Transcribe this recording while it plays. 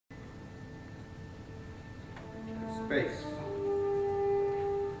space,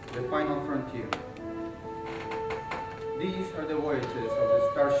 the final frontier. These are the voyages of the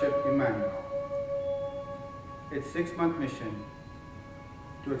Starship Emmanuel. Its 6-month mission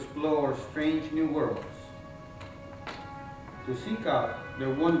to explore strange new worlds, to seek out the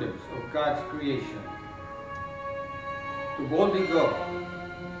wonders of God's creation, to boldly go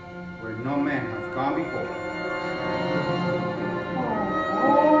where no man has gone before.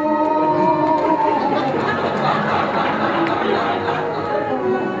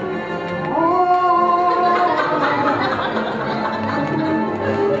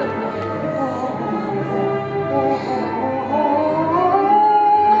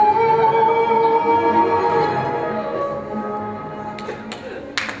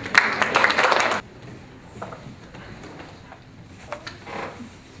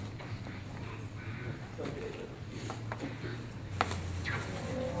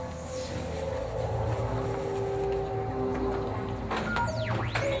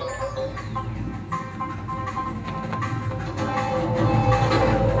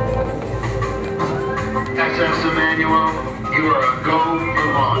 SS Emmanuel, you are a go for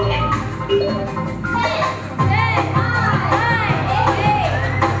launch.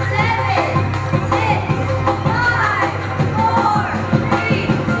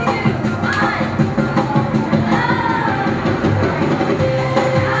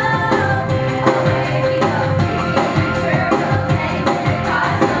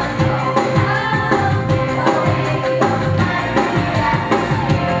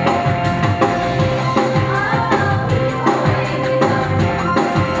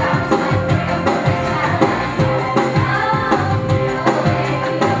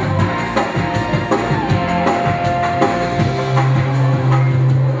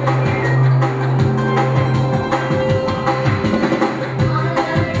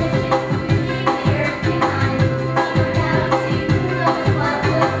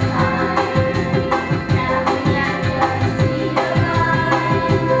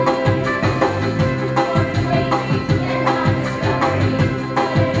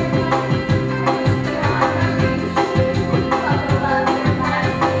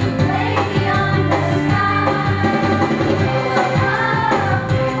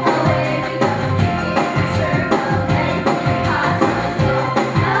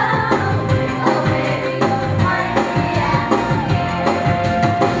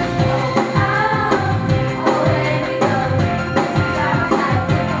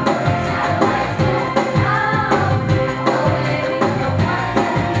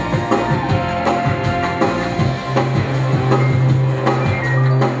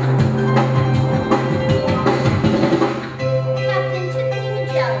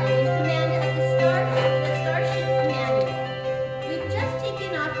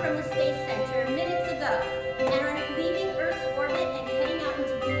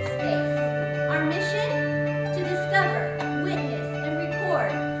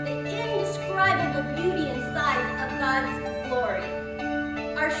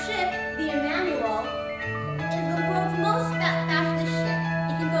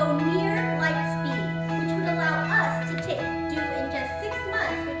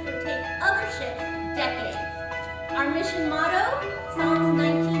 Our mission motto, Psalms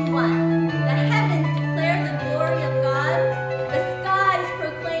 19:1. The heavens declare the glory of God. The skies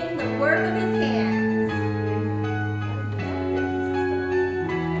proclaim the work of his hands.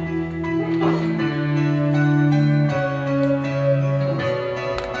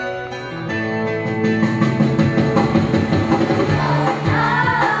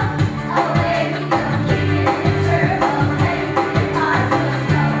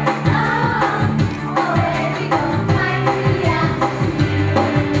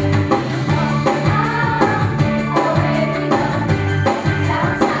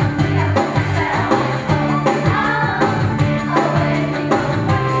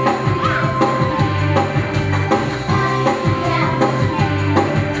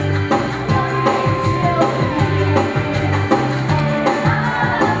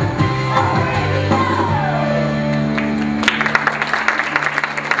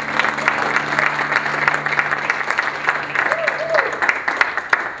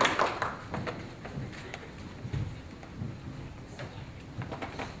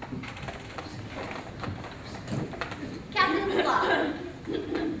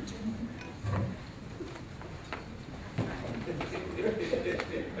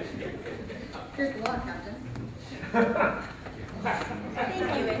 Here's the law, Captain.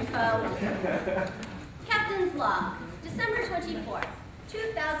 Thank you, Info. Captain's Log, December 24th,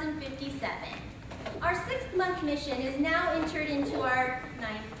 2057. Our 6th month mission is now entered into our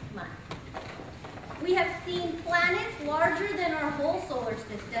 9th month. We have have seen planets larger than our whole solar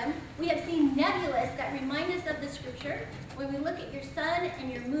system. We have seen nebulas that remind us of the scripture. When we look at your sun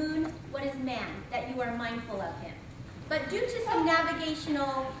and your moon, what is man? That you are mindful of him. But due to some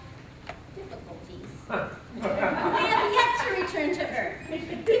navigational difficulties, we have yet to return to Earth.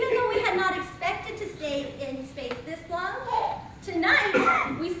 Even though we had not expected to stay in space this long,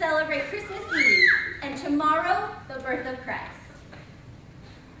 tonight we celebrate Christmas Eve, and tomorrow, the birth of Christ.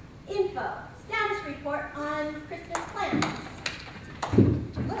 Info, status report on Christmas plans.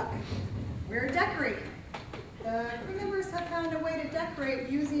 Look, we're decorating. The crew members have found a way to decorate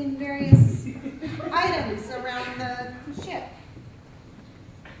using various items around the ship.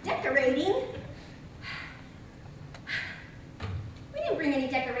 Decorating? We didn't bring any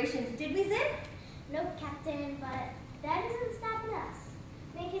decorations, did we, Zip? Nope, Captain, but that isn't stopping us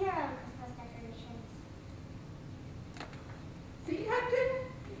making our own Christmas decorations. See, Captain?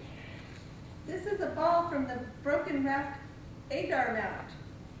 This is a ball from the broken raft Adar mount.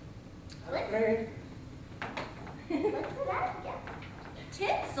 What's that again?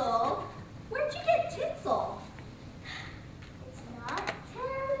 Tinsel? Where'd you get tinsel? It's not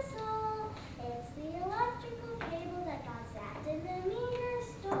tinsel. It's the electrical cable that got zapped in the meter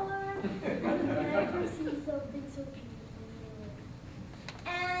store. I've never seen something so beautiful.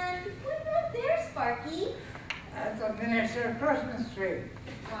 And what about there, Sparky? That's a miniature Christmas tree.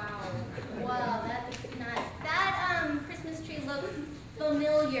 Wow, that's nice. That Christmas tree looks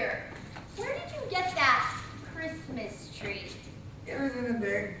familiar. Where did you get that Christmas tree? It was in a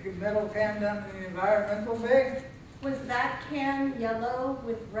big metal can down in the environmental bag. Was that can yellow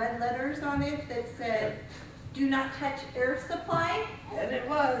with red letters on it that said, "Do not touch air supply"? And it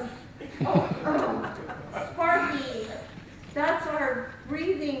was. Sparky, that's our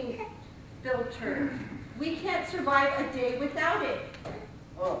breathing filter. We can't survive a day without it.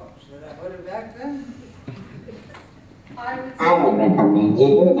 Oh, should I put it back then? I would I would recommend you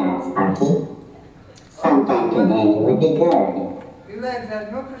do that, Sparky. Sometime today would be good. You lads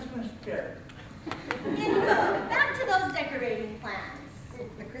had no Christmas spirit. Info, back to those decorating plans.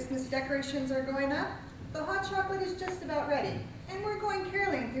 The Christmas decorations are going up. The hot chocolate is just about ready. And we're going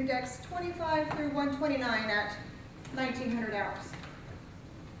caroling through decks 25 through 129 at 1900 hours.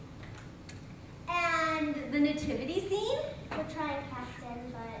 And the nativity scene? We're trying,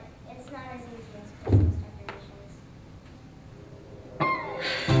 Captain, but it's not as easy as Christmas decorations. I'm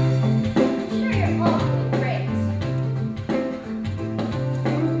sure you're all doing great.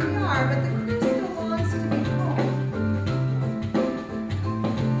 We are, but the crew still wants to be home.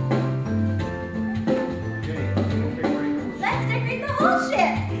 Let's decorate the whole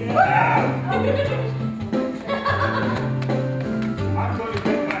ship. I'm going to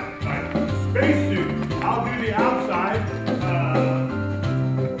get my spacesuit. I'll do the outside.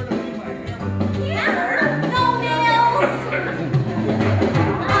 Where do I leave my hammer? Yeah, no nails. I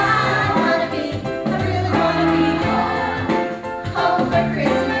really wanna be home. Home for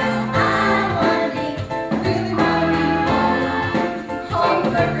Christmas. I really wanna be home. Home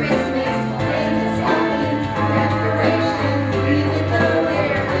for Christmas. In the stockings, decorations, even though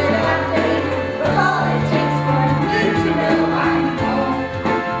they're without date. But all it takes for me to know I'm home.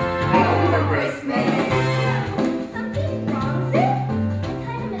 Home for Christmas. Something wrong, Zip? I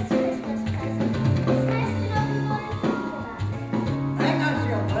kind of miss Christmas presents. It's nice to know people are thinking about it. Hang on,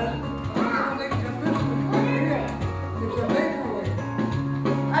 Sheldon. I'm going to make some Christmas here. It's a microwave.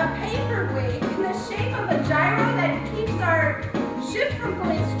 A paperweight in the shape of a gyro that keeps our ship from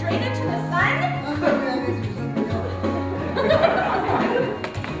going straight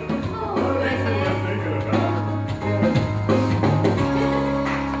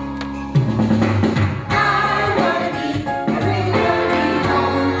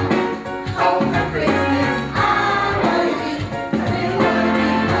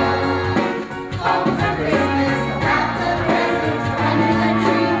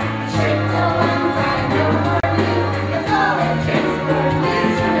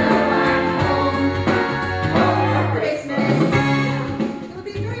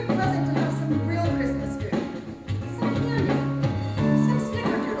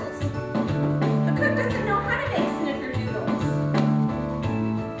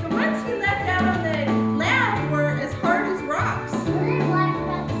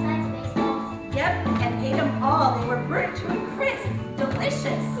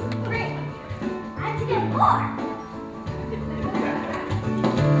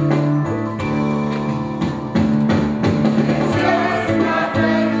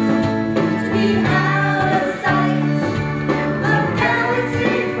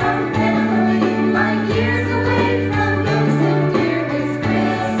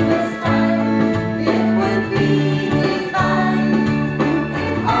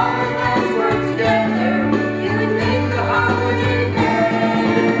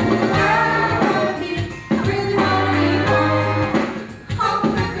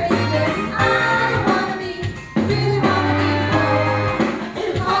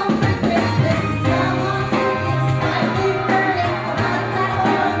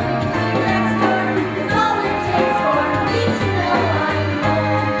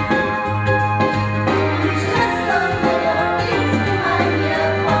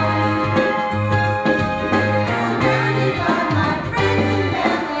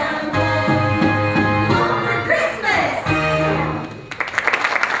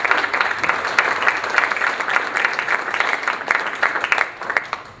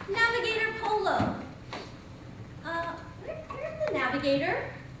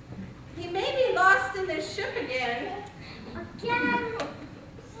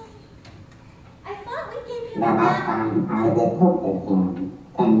him The a last map? time I detected him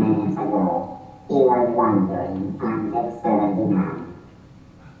 10 minutes ago, he was wandering on deck 79.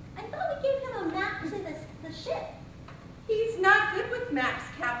 I thought we gave him a map to the ship. He's not good with maps,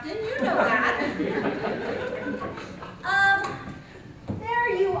 Captain. You know that. There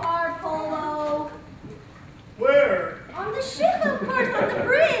you are, Polo. Where? On the ship, of course, on the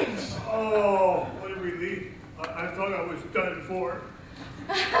bridge. Oh, what a relief. I thought I was done for.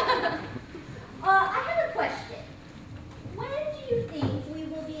 I have a question. When do you think we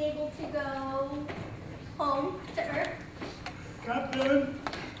will be able to go home to Earth? Captain,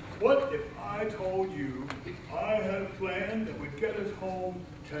 what if I told you I had a plan that would get us home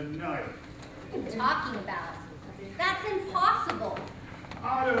tonight? What are you talking about? That's impossible.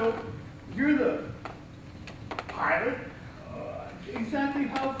 Otto, you're the pilot. Exactly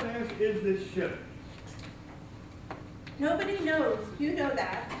how fast is this ship? Nobody knows. You know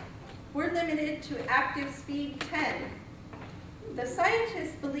that. We're limited to active speed 10. The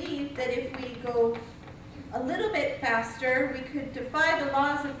scientists believe that if we go a little bit faster, we could defy the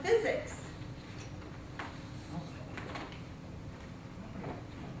laws of physics.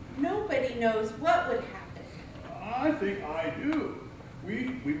 Nobody knows what would happen. I think I do.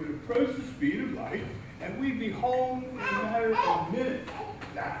 We would approach the speed of light, and we'd be home in a matter of minutes.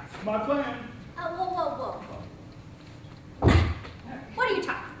 That's my plan. Whoa. What are you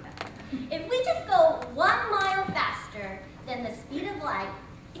talking about? If we just go 1 mile faster than the speed of light,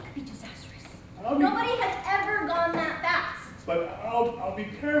 it could be disastrous. Nobody has ever gone that fast. But I'll be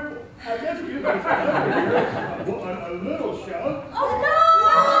careful. I guess give us a little shove. Oh no!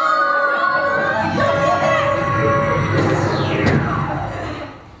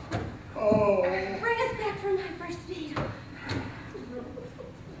 Oh. Bring us back from hyperspeed.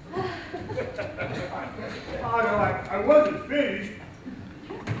 Otto, I wasn't finished.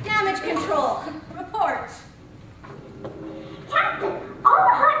 Damage control. Report. Captain, all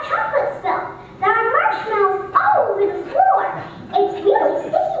the hot chocolate spilled. There are marshmallows all over the floor. It's really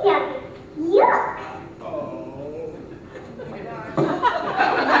sticky down here. Yuck. Oh.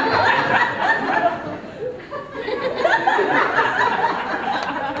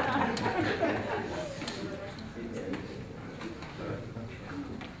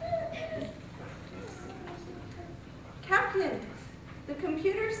 Captain, the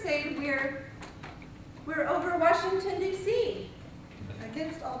computers say we're over Washington, D.C.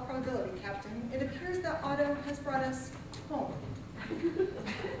 Against all probability, Captain, it appears that Otto has brought us home.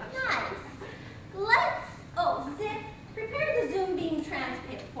 Nice. Zip, prepare the Zoom beam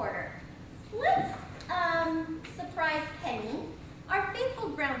transporter. Let's, surprise Penny, our faithful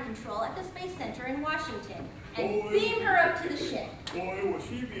ground control at the Space Center in Washington, and beam her up to the ship. Boy, will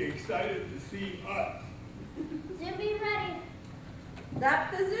she be excited to see us. Zoom beam ready.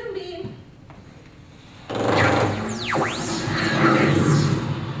 Zap the Zoom beam.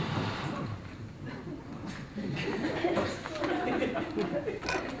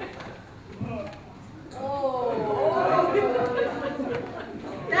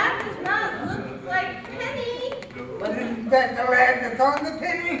 That does not look like Penny. But isn't that the lad that's on the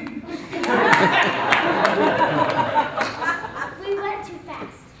tin? We went too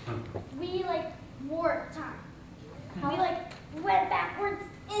fast. We warped time. We went backwards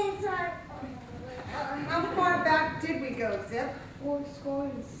in time. How far back did we go, Zip?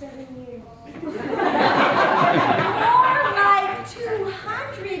 407 years. More like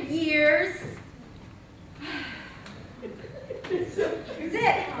 200 years.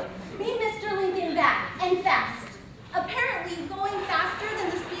 Zip, meet Mr. Lincoln back, and fast. Apparently, going faster than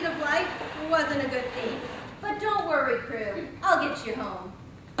the speed of light wasn't a good thing. But don't worry, crew. I'll get you home.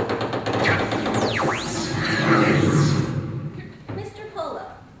 Mr. Polo,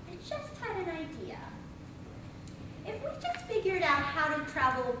 I just had an idea. If we just figured out how to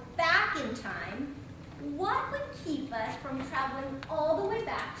travel back in time, what would keep us from traveling all the way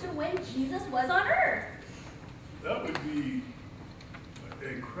back to when Jesus was on Earth? That would be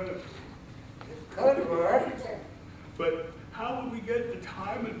incredible. Could work. But how would we get the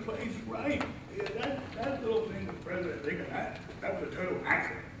time and place right? Yeah, that little thing the president thinking that was a total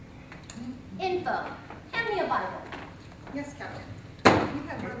accident. Info. Hand me a Bible. Yes, Captain. We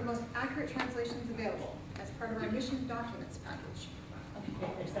have one of the most accurate translations available as part of our mission documents package.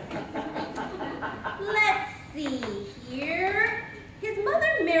 Let's see here. His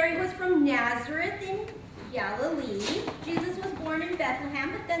mother Mary was from Nazareth in Galilee. Jesus was born in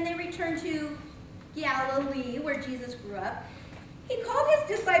Bethlehem, but then they returned to Galilee, where Jesus grew up. He called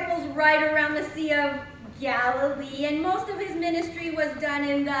his disciples right around the Sea of Galilee, and most of his ministry was done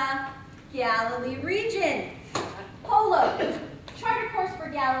in the Galilee region. Polo, chart a course for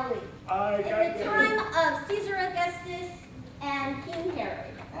Galilee. Aye, In the Captain. time of Caesar Augustus and King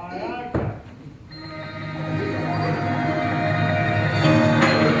Herod. Aye, Captain.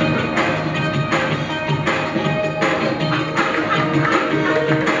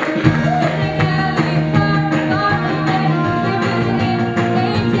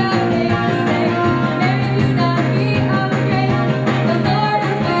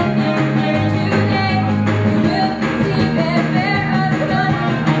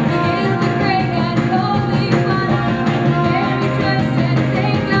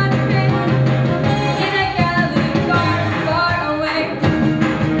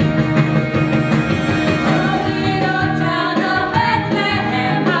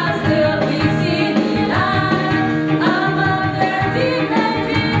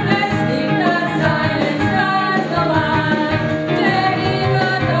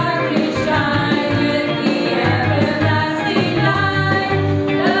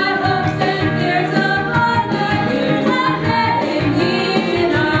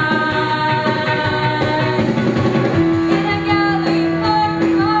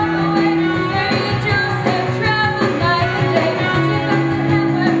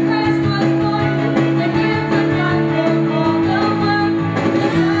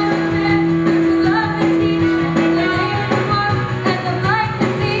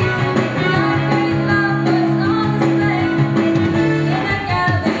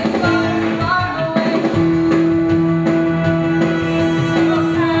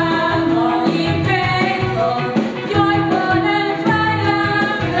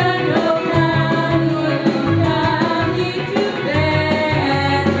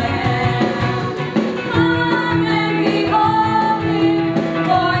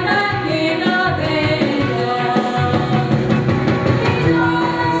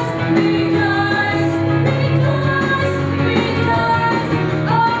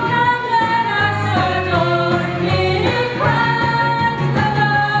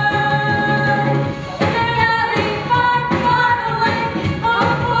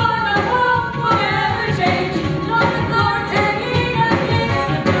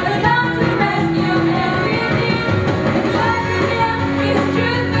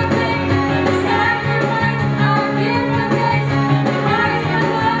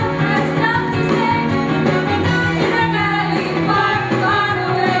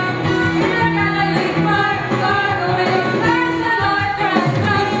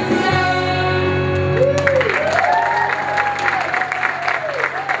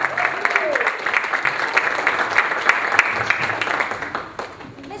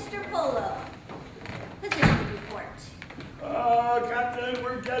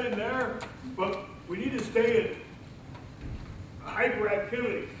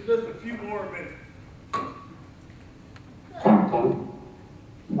 hyperactivity for just a few more minutes. Captain,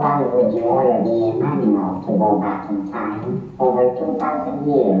 why would you order the manual to go back in time over 2,000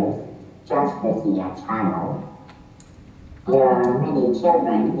 years just to see a child? There are many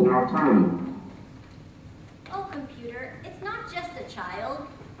children in our time. Oh, computer, it's not just a child.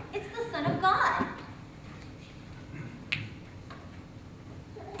 It's the Son of God.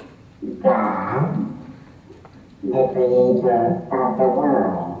 God, the creator of the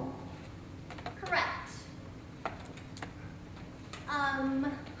world. Correct.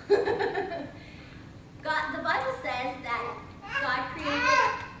 God, the Bible says that God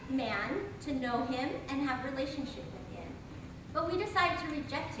created man to know him and have relationship with him. But we decide to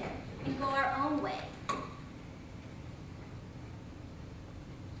reject him and go our own way.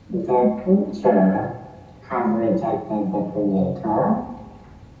 The creature has rejected the creator.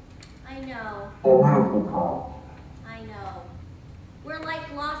 I know, Illogical. I know. We're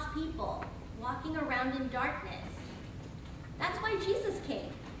like lost people, walking around in darkness. That's why Jesus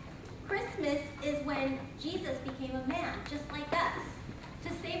came. Christmas is when Jesus became a man, just like us, to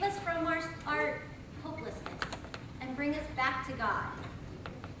save us from our hopelessness and bring us back to God.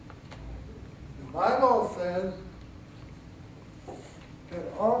 The Bible says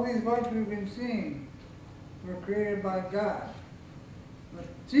that all these lights we've been seeing were created by God. But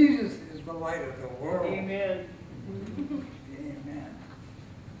Jesus is the light of the world. Amen. Amen.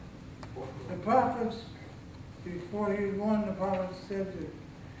 The prophets, before he was born, the prophets said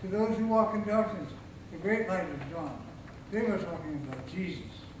to those who walk in darkness, the great light is dawn. They were talking about Jesus,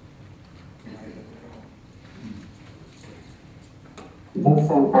 the light of the world. This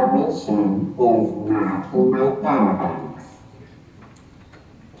information is not in my databanks.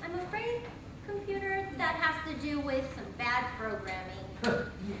 I'm afraid, computer, that has to do with some bad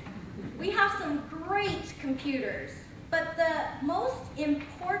programming. We have some great computers, but the most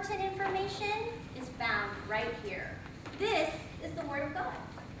important information is found right here. This is the Word of God.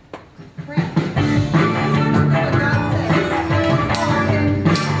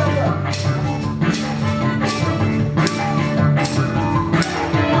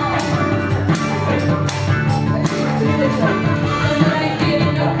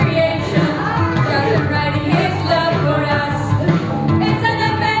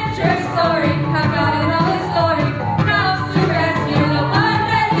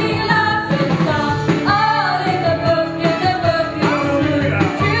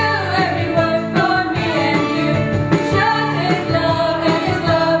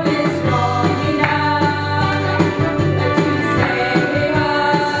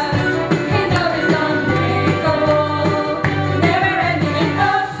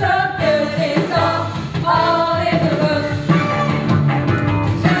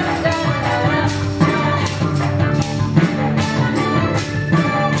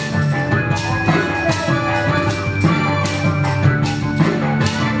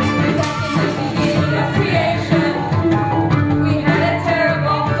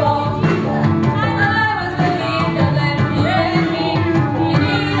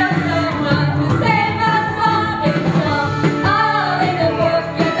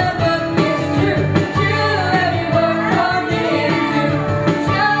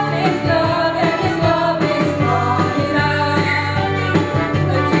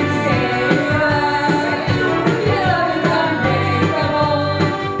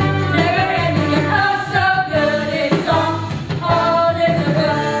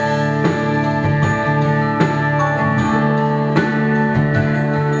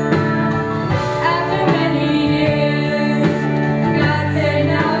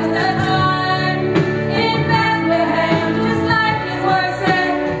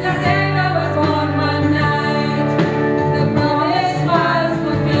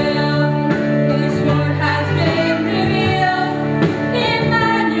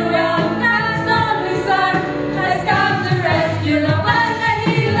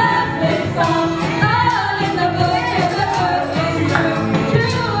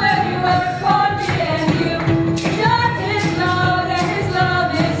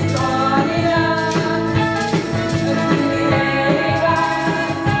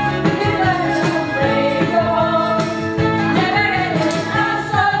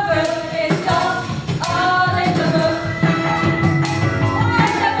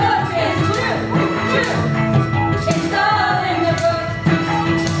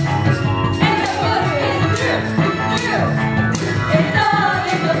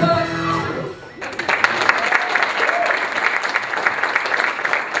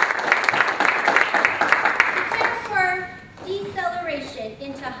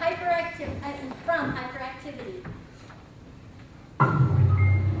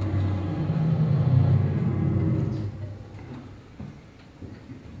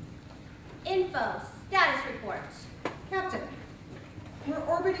 Info, status report. Captain, we're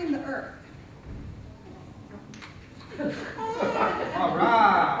orbiting the Earth. All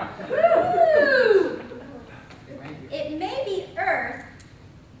right. Woo! It may be Earth,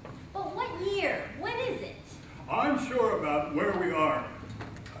 but what year? When is it? I'm sure about where we are.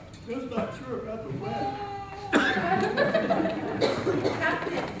 I'm just not sure about the when.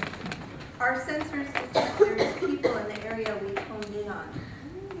 Captain, our sensors detect there's people in the area we honed in on.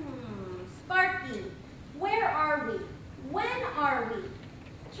 Sparky, where are we? When are we?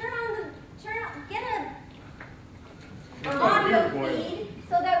 Get an audio feed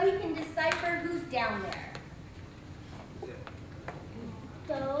so that we can decipher who's down there.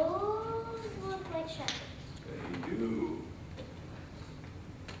 Those look like shepherds. They do.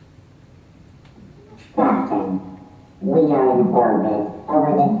 Captain, we are in orbit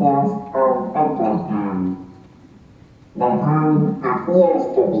over the hills of Bethlehem. The time appears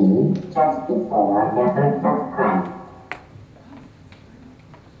to be just before the birth of Christ.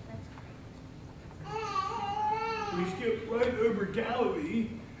 We skipped right over Galilee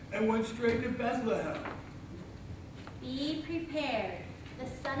and went straight to Bethlehem. Be prepared. The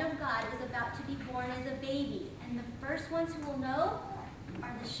Son of God is about to be born as a baby, and the first ones who will know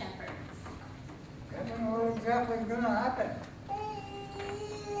are the shepherds. I don't know what exactly is going to happen.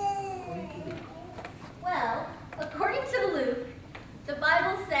 Well, according to Luke, the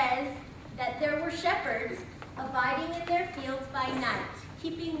Bible says that there were shepherds abiding in their fields by night,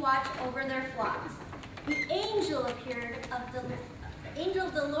 keeping watch over their flocks. The angel of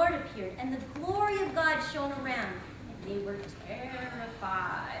the Lord appeared, and the glory of God shone around, and they were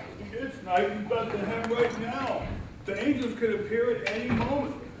terrified. It's night in Bethlehem right now. The angels could appear at any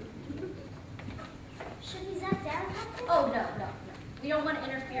moment. Should we zap down, Captain? Oh, no. We don't want to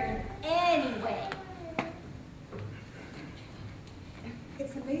interfere in any way.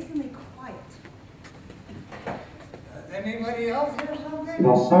 It's amazingly quiet. Anybody else hear something?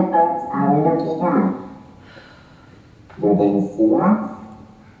 The shepherds are looking up. Do they see us?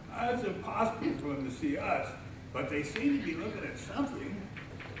 It's impossible for them to see us, but they seem to be looking at something.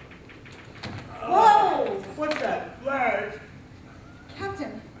 Whoa! What's that flash?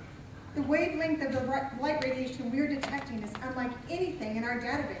 Captain, the wavelength of the light radiation we're detecting is unlike anything in our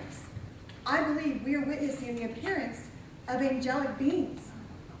database. I believe we are witnessing the appearance of angelic beings.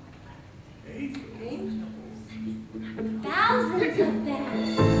 Angels? Thousands of them.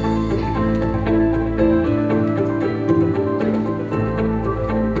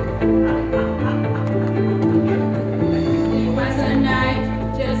 It was a night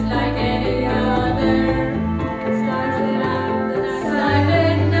just like any other. Stars lit up the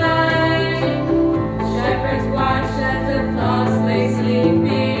silent night. Shepherds watched as the flocks lay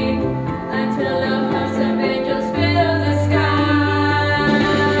sleeping until a host of angels filled the sky.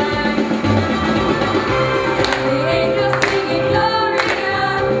 The angels singing glory,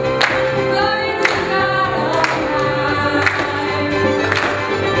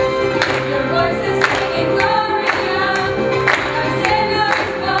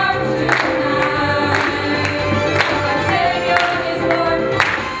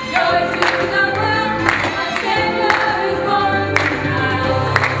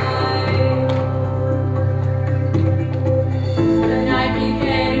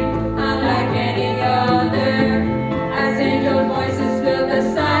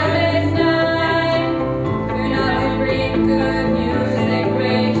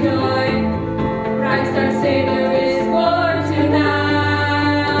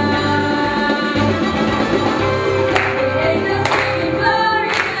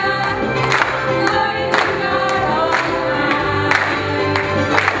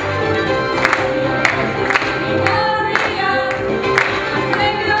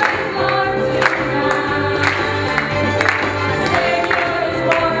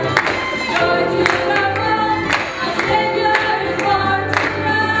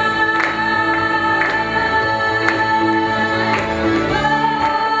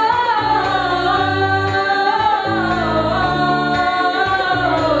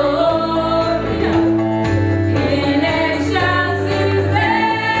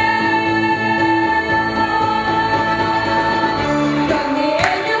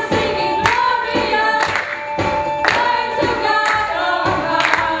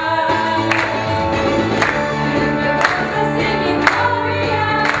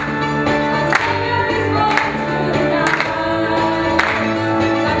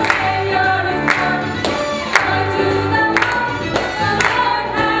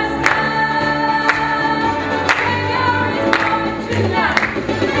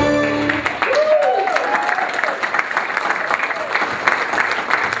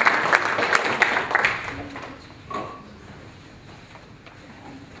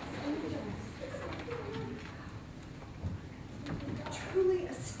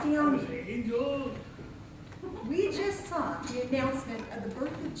 of the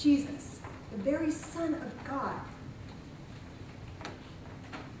birth of Jesus, the very Son of God.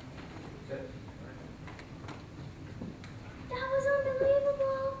 That was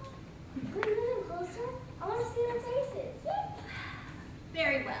unbelievable. Can we move in closer? I want to see their faces.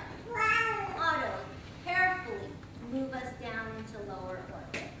 Very well. Otto, carefully move us down into lower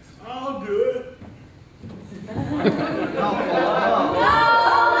orbit. I'll do it.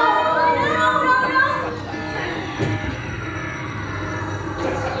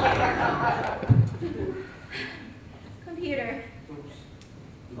 Computer, Oops,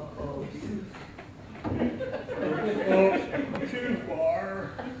 too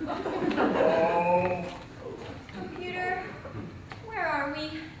far. Oh. computer, where are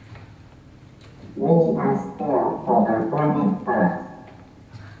we? We are still over planet Earth.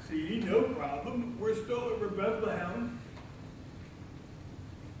 See, no problem. We're still over Bethlehem.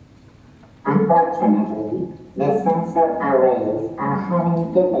 Unfortunately, the sensor arrays are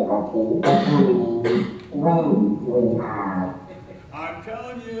having difficulty determining when we are. I'm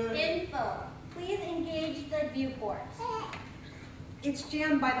telling you. Info, please engage the viewport. It's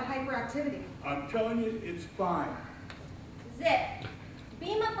jammed by the hyperactivity. I'm telling you, it's fine. Zip,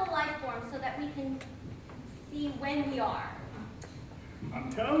 beam up a life form so that we can see when we are.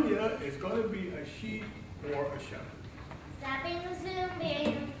 I'm telling you, it's going to be a sheep or a shepherd. Zapping the zoom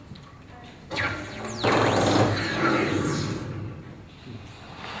beam.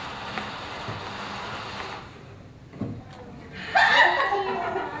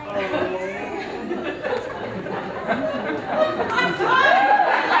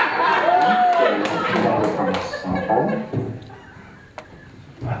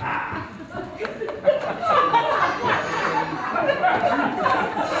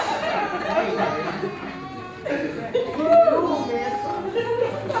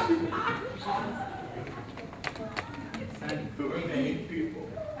 People.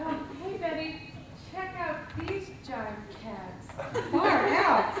 Hey, Betty, check out these giant cats. Far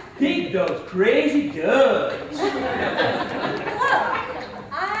out. Peep those crazy ducks. Hello,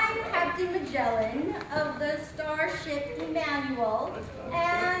 I'm Captain Magellan of the Starship Emmanuel,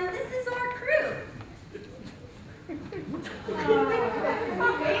 and this is our crew.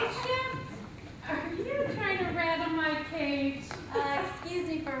 Spaceship? Are you trying to rattle my cage? Excuse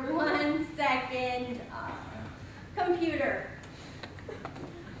me for 1 second. Computer,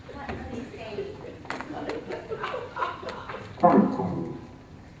 what are they saying? Captain,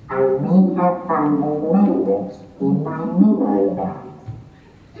 I may have found a language in my memory bank.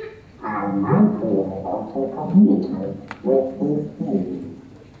 I might be able to communicate with these things.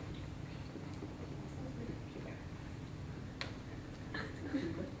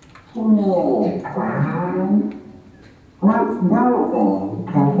 Hey, Clown. What's going,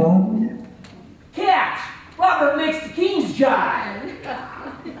 cousin? Catch! Robert makes the king's jive.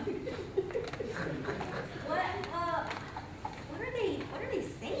 What are they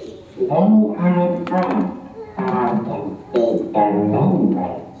saying? They are friends, but I can speak their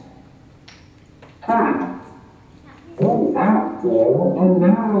language. Come, he's out you, and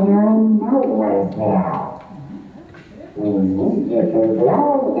now you're in Nowheresville. We need you to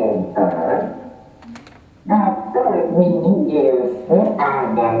blow this bird, but first we need you to sit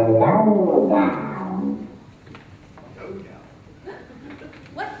on the lowdown.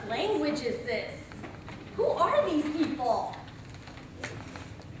 What language is this? Who are these people?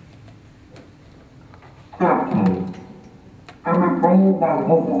 Captain, I'm afraid that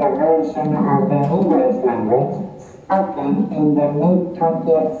this is a version of the English language spoken in the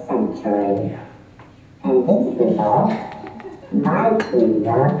mid-20th century. And these people might be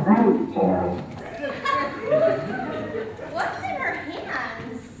your grandparents. What's in her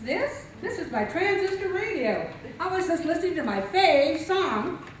hands? This is my transistor radio. I was just listening to my fave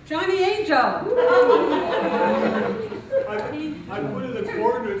song, Johnny Angel. I put in the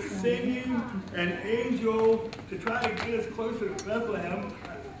coordinates singing and angel to try to get us closer to Bethlehem.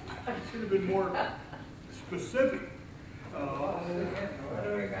 I should have been more specific. What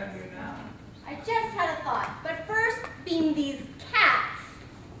are we going to do now? I just had a thought, but first beam these cats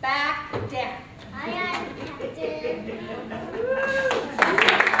back down. Aye, aye, Captain.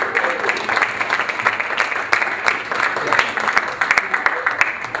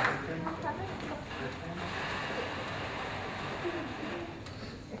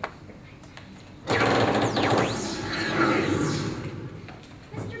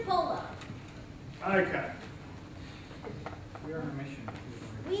 Mr. Polo, Okay. We're on a mission.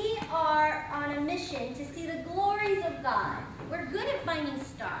 we are on a mission to see the glories of God. We're good at finding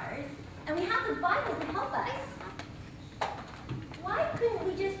stars, and we have the Bible to help us. Why couldn't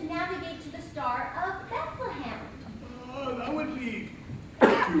we just navigate to the Star of Bethlehem? That would be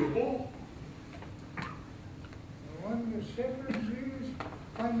chewable. When the shepherds used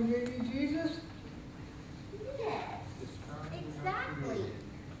find the baby Jesus? Yes, exactly.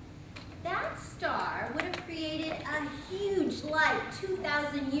 That star would have created a huge light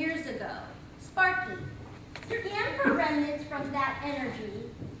 2,000 years ago. Sparky, scan for remnants from that energy.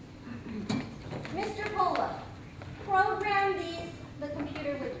 Mr. Polo, program the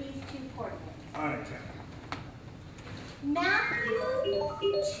computer with these two coordinates. All right, Ken. Matthew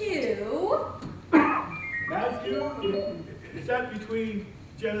 2. Matthew, is that between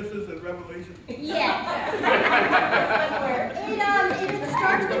Genesis and Revelation? Yes. It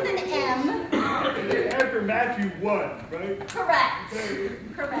starts with an M. After Matthew 1, right? Correct. Okay.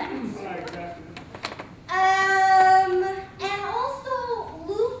 Correct. All right, Captain. And also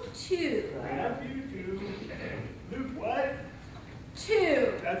Luke 2. Matthew 2. Luke what?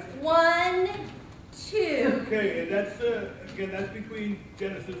 2. That's 1, 2. okay, and that's again that's between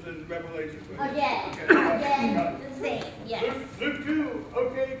Genesis and Revelation. Right? Again. Okay. Again, the same. Yes. Luke 2.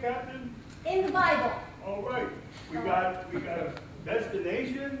 Okay, Captain. In the Bible. All right. We got a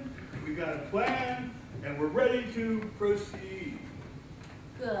destination. We got a plan, and we're ready to proceed.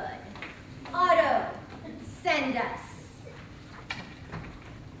 Good. Otto, send us.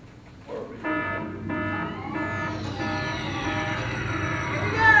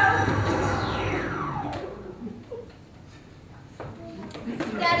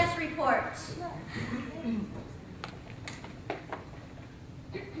 Status report.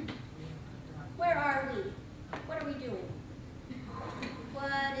 Where are we? What are we doing?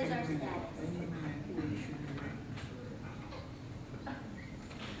 What is our status?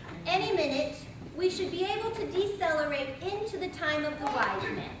 Any minute, we should be able to decelerate into the time of the wise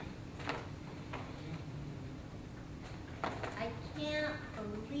men. I can't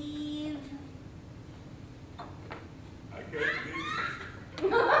believe... I can't believe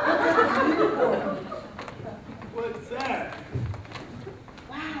What's that?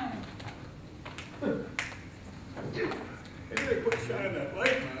 Wow. Maybe they quit shining that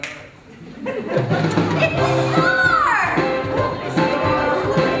light in my eyes. It's a star!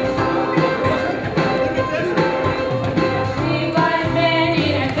 Three wise men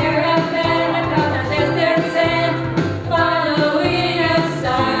in a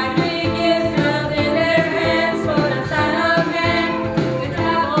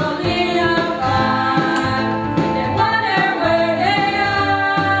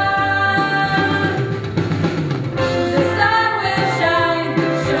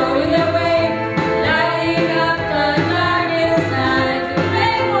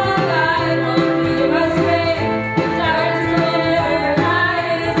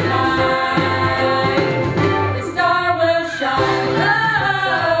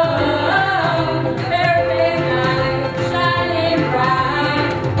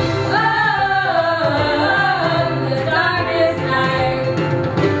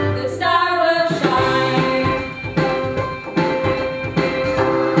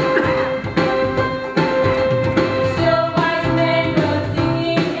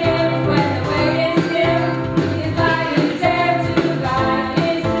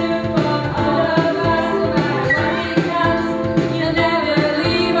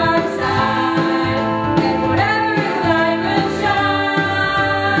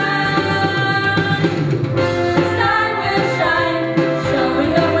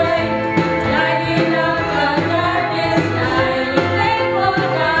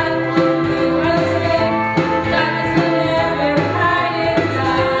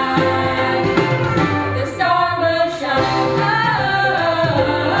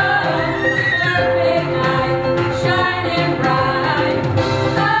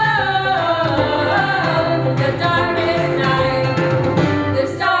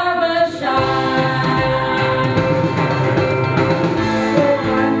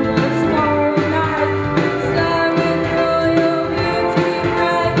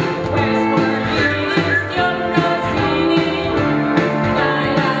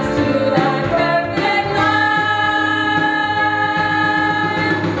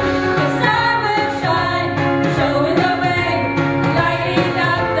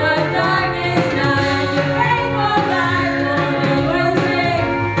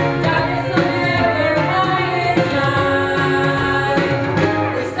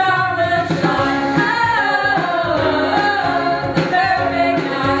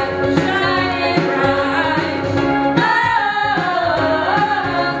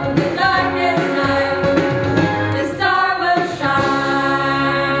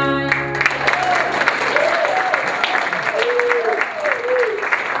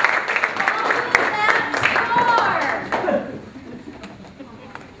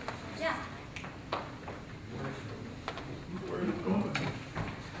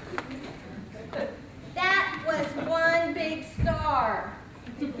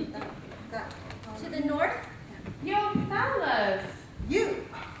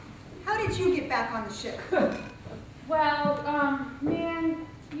did you get back on the ship? Well, man,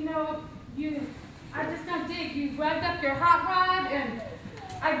 you know, I just don't dig. You revved up your hot rod, and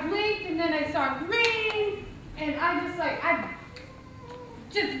I blinked, and then I saw green, and I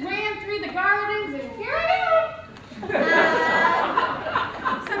just ran through the gardens, and here I am.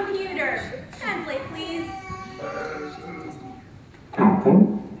 Computer, translate, please.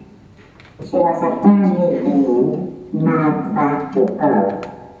 Captain, she was apparently being not back to Earth,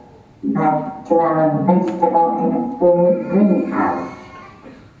 but to our vegetable and food greenhouse.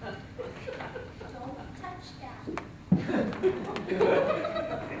 Don't touch that.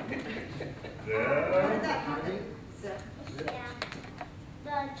 How did that happen? Yeah.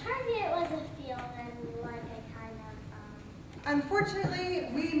 The target was a field and like a kind of, Unfortunately,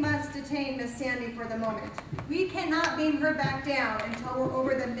 we must detain Miss Sandy for the moment. We cannot beam her back down until we're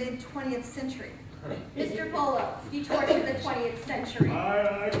over the mid-20th century. Mr. Polo, detour to the 20th century. Aye,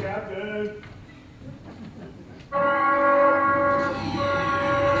 aye, Captain.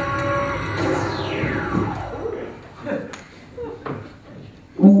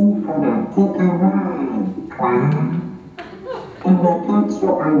 We gonna take a ride, Clyde, and we'll catch you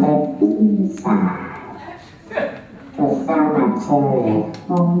on the B-side. To sell material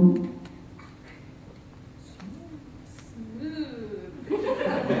home.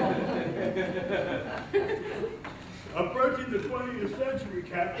 Approaching the 20th century,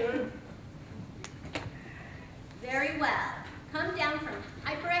 Captain. Very well. Come down from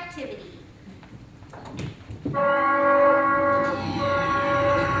hyperactivity.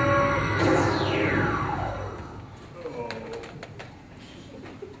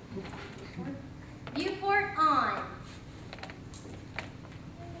 Viewport on.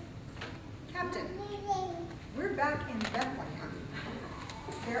 Captain, we're back in Bethlehem.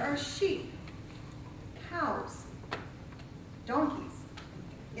 There are sheep, cows, donkeys.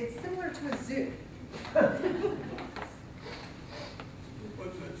 It's similar to a zoo.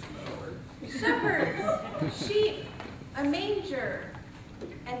 What's that smell? Shepherds, sheep, a manger.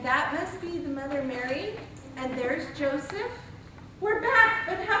 And that must be the Mother Mary. And there's Joseph. We're back,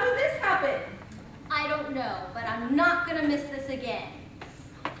 but how did this happen? I don't know, but I'm not gonna miss this again.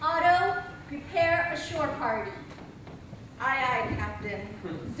 Otto, prepare a shore party. Aye, aye, Captain.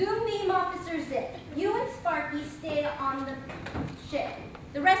 Zoom beam officer Zip. You and Sparky stay on the ship.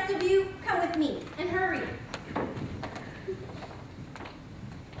 The rest of you come with me, and hurry.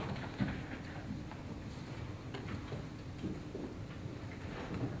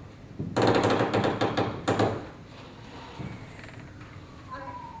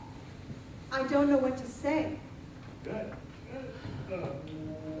 I don't know what to say. That's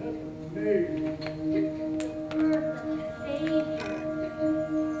amazing.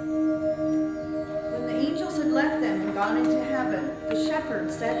 When the angels had left them and gone into heaven, the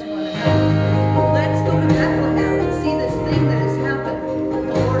shepherds said to one another, "Let's go to Bethlehem and see this thing that has happened, that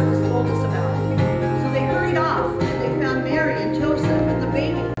the Lord has told us about." So they hurried off, and they found Mary and Joseph and the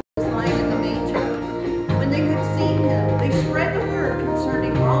baby who was lying in the manger. When they had seen him, they spread the word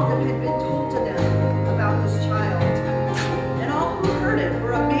concerning all that had been told to them about this child. And all who heard it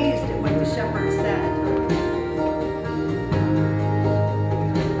were amazed at what the shepherds said.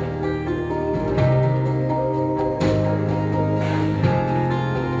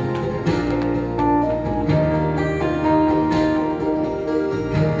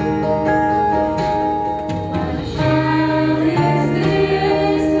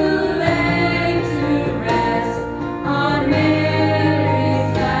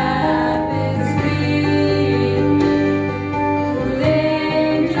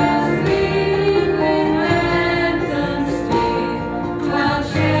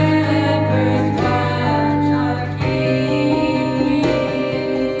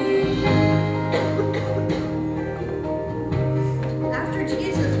 After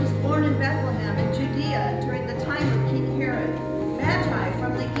Jesus was born in Bethlehem in Judea during the time of King Herod, Magi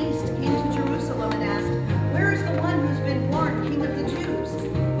from the east came to Jerusalem and asked, "Where is the one who's been born King of the Jews?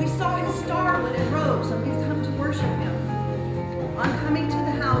 We saw his star when it rose, and we've come to worship him." On coming to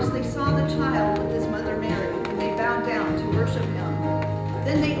the house, they saw the child with his mother Mary, and they bowed down to worship him.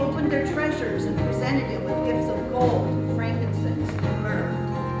 Then they opened their treasures and presented him with gifts of gold, frankincense, and myrrh.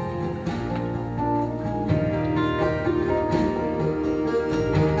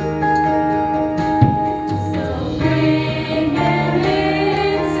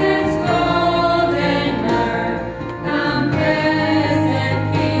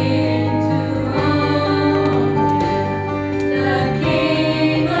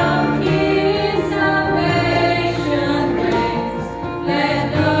 Let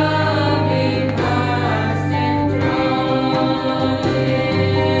love be past and dry.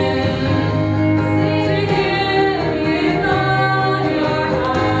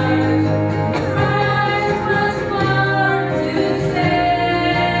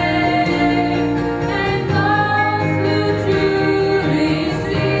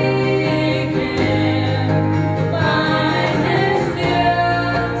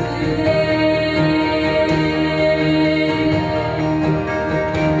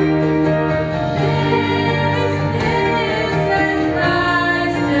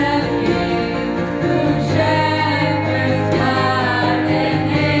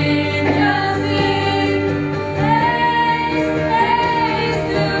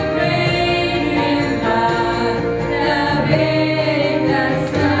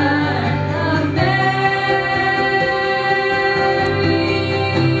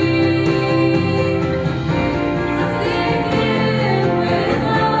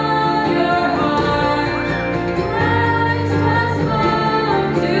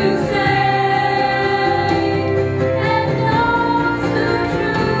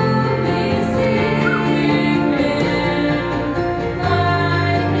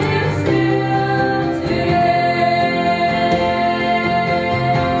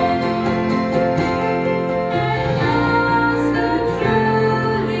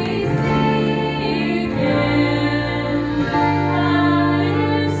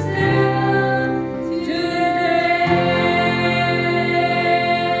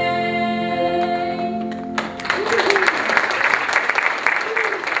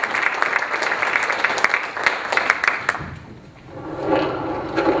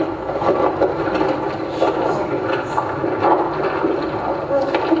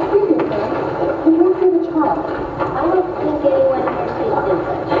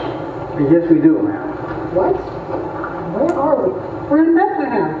 Yes, we do, ma'am. What? Where are we? We're in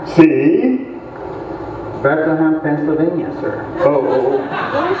Bethlehem. See? Bethlehem, Pennsylvania, sir. Oh.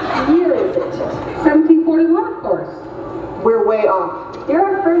 What year is it? 1741, of course. We're way off. You're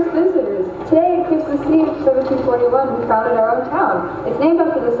our first visitors. Today, Christmas Eve, 1741, we founded our own town. It's named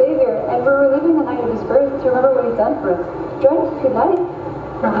after the Savior, and we're reliving the night of his birth to remember what he's done for us. Join us if you'd like.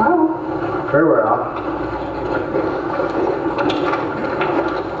 Very well.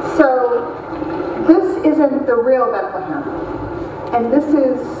 So, this isn't the real Bethlehem. And this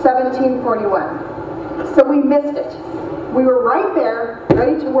is 1741. So we missed it. We were right there,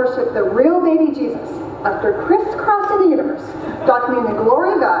 ready to worship the real baby Jesus. After crisscrossing the universe, documenting the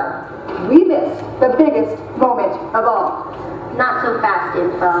glory of God, we missed the biggest moment of all. Not so fast,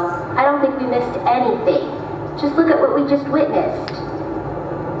 Info. I don't think we missed anything. Just look at what we just witnessed.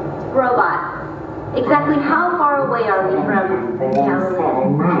 Robot, exactly how far away are we from Galilee?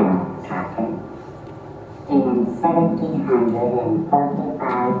 7 miles, Captain. In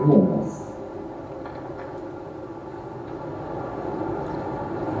 1745 years.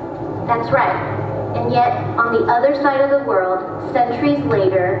 That's right. And yet, on the other side of the world, centuries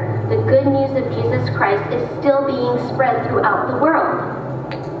later, the good news of Jesus Christ is still being spread throughout the world.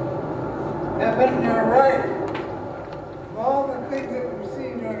 Yeah, but you're right. Of all the things that we've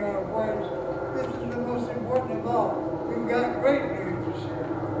seen during our voyage, this is the most important of all. We've got great news to share.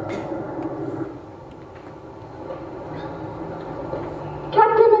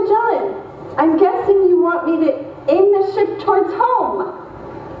 Captain Magellan, I'm guessing you want me to aim the ship towards home.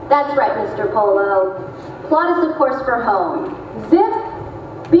 That's right, Mr. Polo. Plot is, of course, for home. Zip,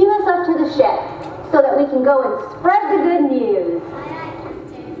 beam us up to the ship so that we can go and spread the good news.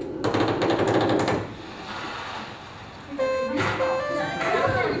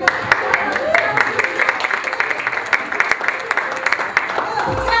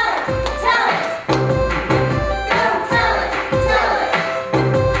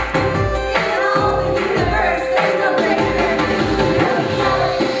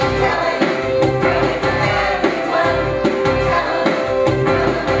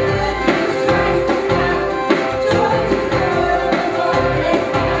 Joy to the world.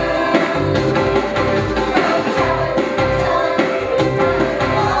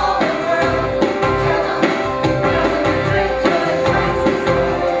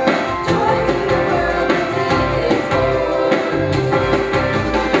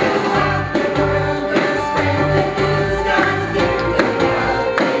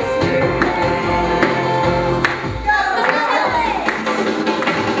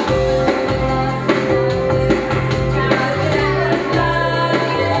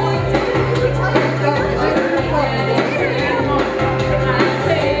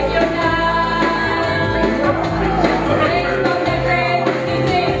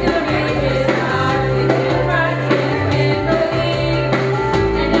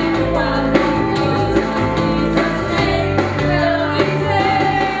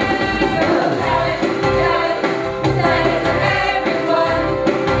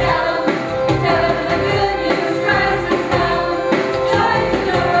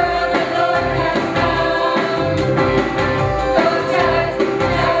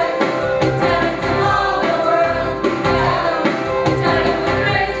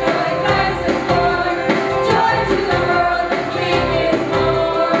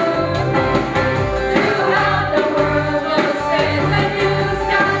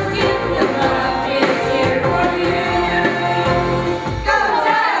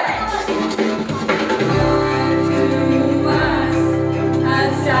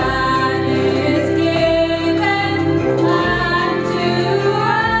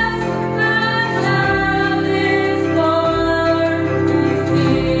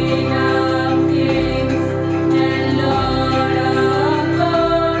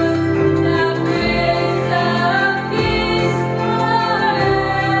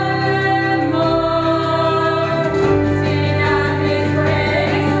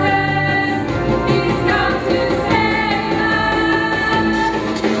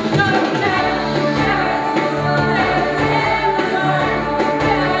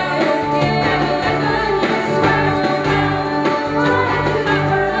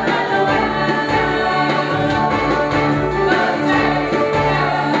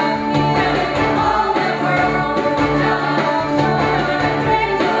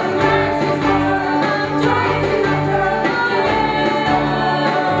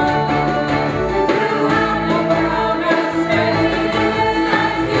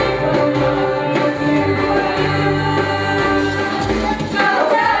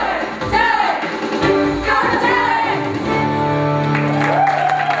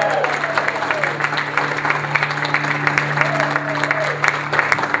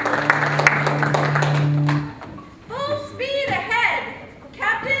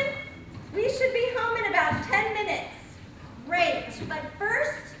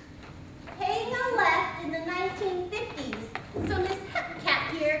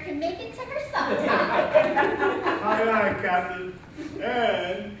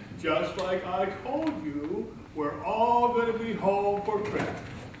 just like I told you, we're all going to be home for Christmas.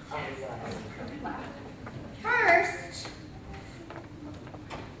 First,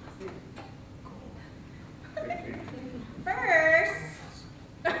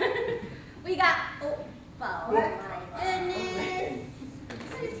 we got, oh my goodness.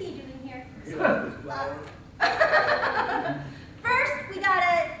 What is he doing here? First, we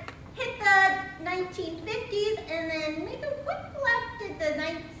gotta hit the 1950s and then make a quick left at the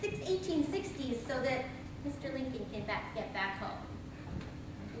 1860s so that Mr. Lincoln can get back home.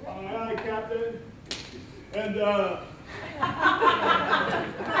 Aye, aye, Captain. And,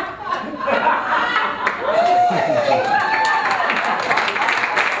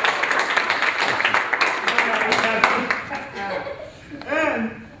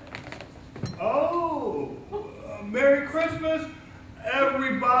 Merry Christmas,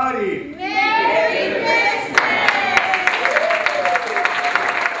 everybody. Merry Christmas!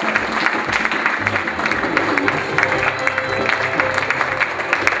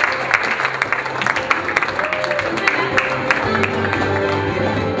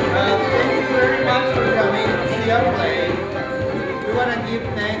 Thank you very much for coming to see our play. We want to give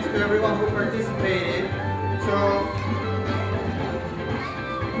thanks to everyone who participated. So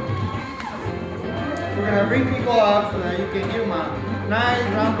we're going to bring people up so that you can give them a nice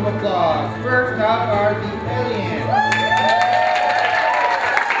round of applause. First up are the aliens.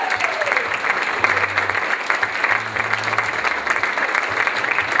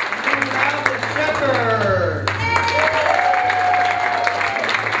 And we have the shepherds.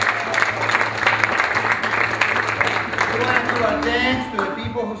 We want to do a dance to the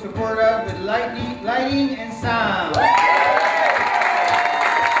people who support us with lighting and sound.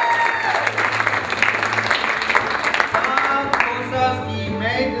 He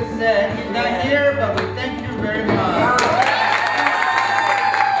made the set. He's not here, but we thank you very much.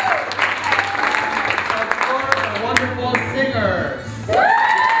 Of course, the wonderful singers.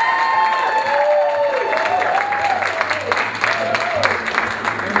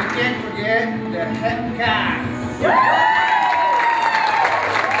 And we can't forget the head cats.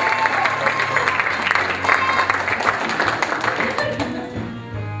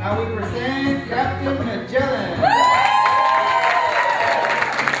 Now we present Captain Magellan.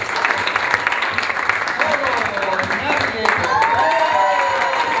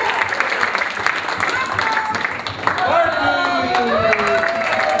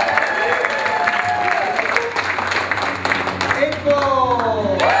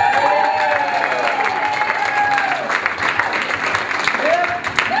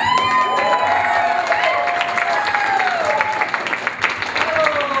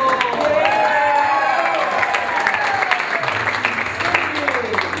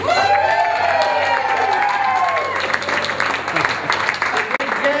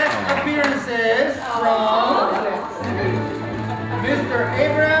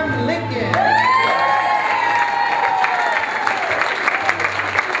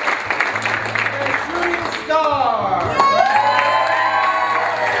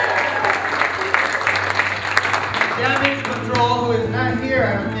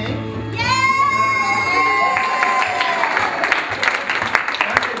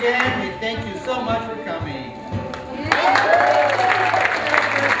 Thank you so much for coming.